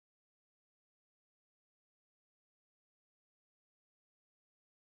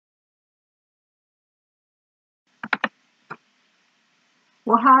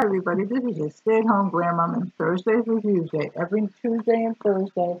Well, hi everybody. This is your stay-at-home grandmom and Thursday's review day. Every Tuesday and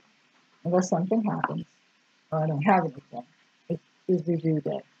Thursday, unless something happens or I don't have anything, it is review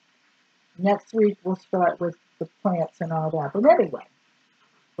day. Next week we'll start with the plants and all that. But anyway,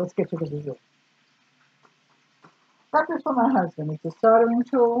 let's get to the review. Got this for my husband. It's a soldering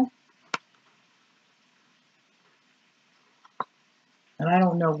tool. And I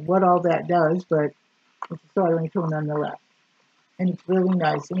don't know what all that does, but it's a soldering tool nonetheless. And it's really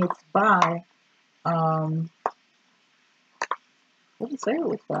nice. And it's by, what did it say it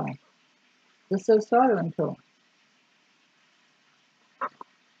was by? This says soldering tool.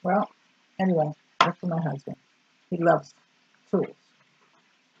 Well, anyway, that's for my husband. He loves tools.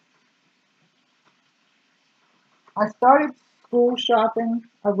 I started school shopping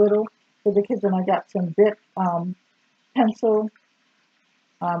a little for the kids, and I got some Bic pencil,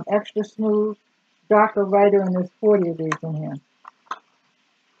 extra smooth, darker writer, and there's 40 of these in here.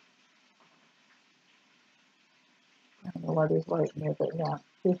 I don't know why there's light in here, but yeah,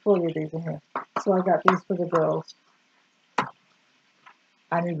 there's 40 of these in here. So I got these for the girls. I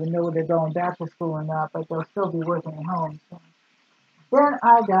don't even know if they're going back to school or not, but they'll still be working at home. So. Then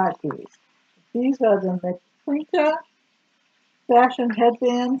I got these. These are the McQuinta fashion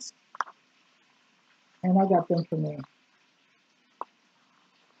headbands, and I got them for me.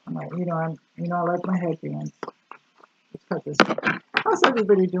 I'm like, I like my headbands. Let's cut this out. How's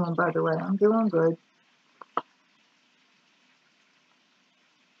everybody doing, by the way? I'm doing good.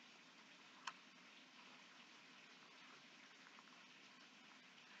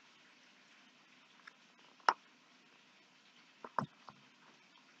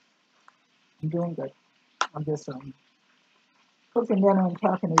 I'm doing good. I'm just cooking dinner and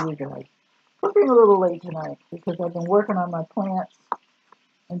talking to you guys. Cooking a little late tonight because I've been working on my plants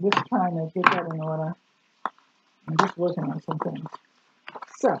and just trying to get that in order. I'm just working on some things.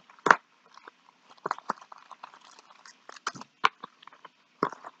 So,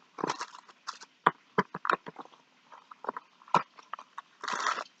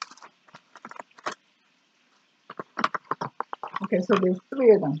 okay, so there's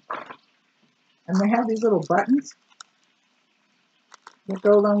 3 of them. And they have these little buttons that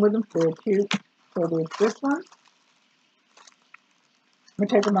go along with them. They're cute. So there's this one. I'm going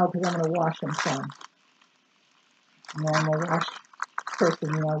to take them out because I'm going to wash them some. And then I'm going to wash first,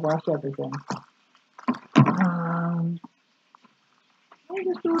 and wash everything. I'm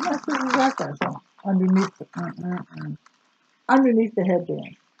just doing that so you got that. So underneath the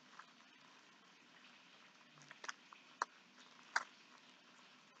headband.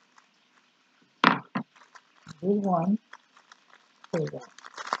 Here's one. There you go.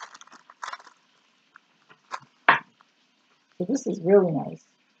 So this is really nice.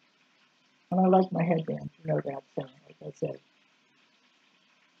 And I like my headband. You know that, so like I said.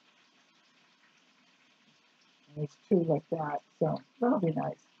 And there's 2 like that, so that'll be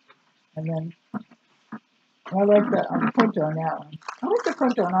nice. And then I like the printer on that one. I like the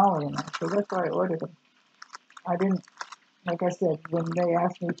printer on all of them, so that's why I ordered them. I didn't, like I said, when they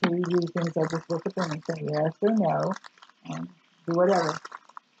asked me to review things, I just look at them and say yes or no, and do whatever.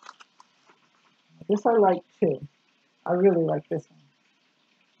 This I like too. I really like this one.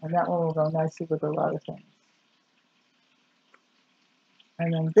 And that one will go nicely with a lot of things.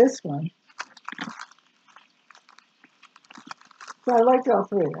 And then this one. So I like all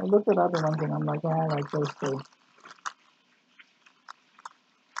 3. I looked at other ones and I'm like, I like those 3.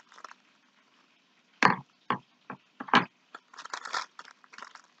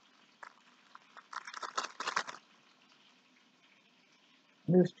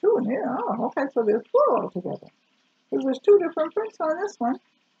 And there's 2 in here. Oh, okay, so there's 4 altogether. Because there's 2 different prints on this one.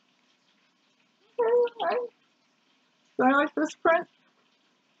 Okay. So I like this print.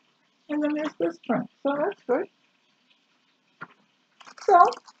 And then there's this print. So that's good. So,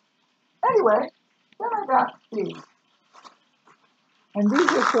 anyway, then I got these. And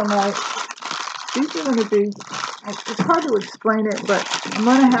these are for these are going to be, it's hard to explain it, but I'm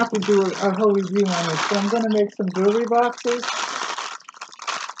going to have to do a whole review on this. So I'm going to make some jewelry boxes.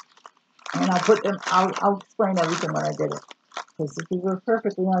 And I'll put them, I'll explain everything when I get it. Because if you were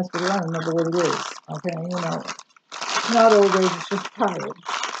perfectly honest with you, I don't remember what it is. Okay, not old age, it's just tired.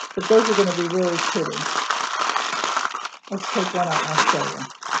 But those are going to be really pretty. Let's take one out and I'll show you.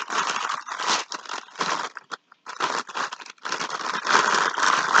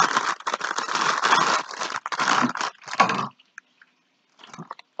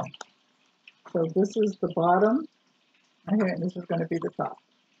 So this is the bottom, and this is going to be the top.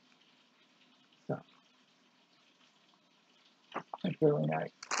 So, it's really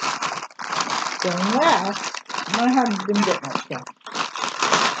nice. Then last, I didn't get much yet.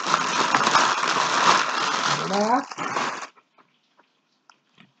 last,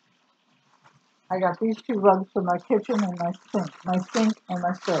 I got these two rugs for my kitchen and my sink and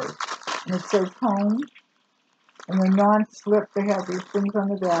my stove. And it says home, and they're non-slip. They have these things on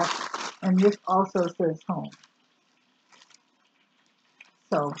the back, and this also says home.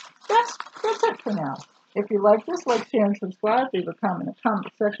 So that's it for now. If you like this, like, share, and subscribe. Leave a comment in the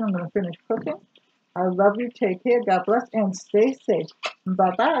comment section. I'm going to finish cooking. I love you. Take care. God bless, and stay safe.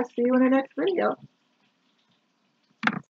 Bye-bye. See you in the next video.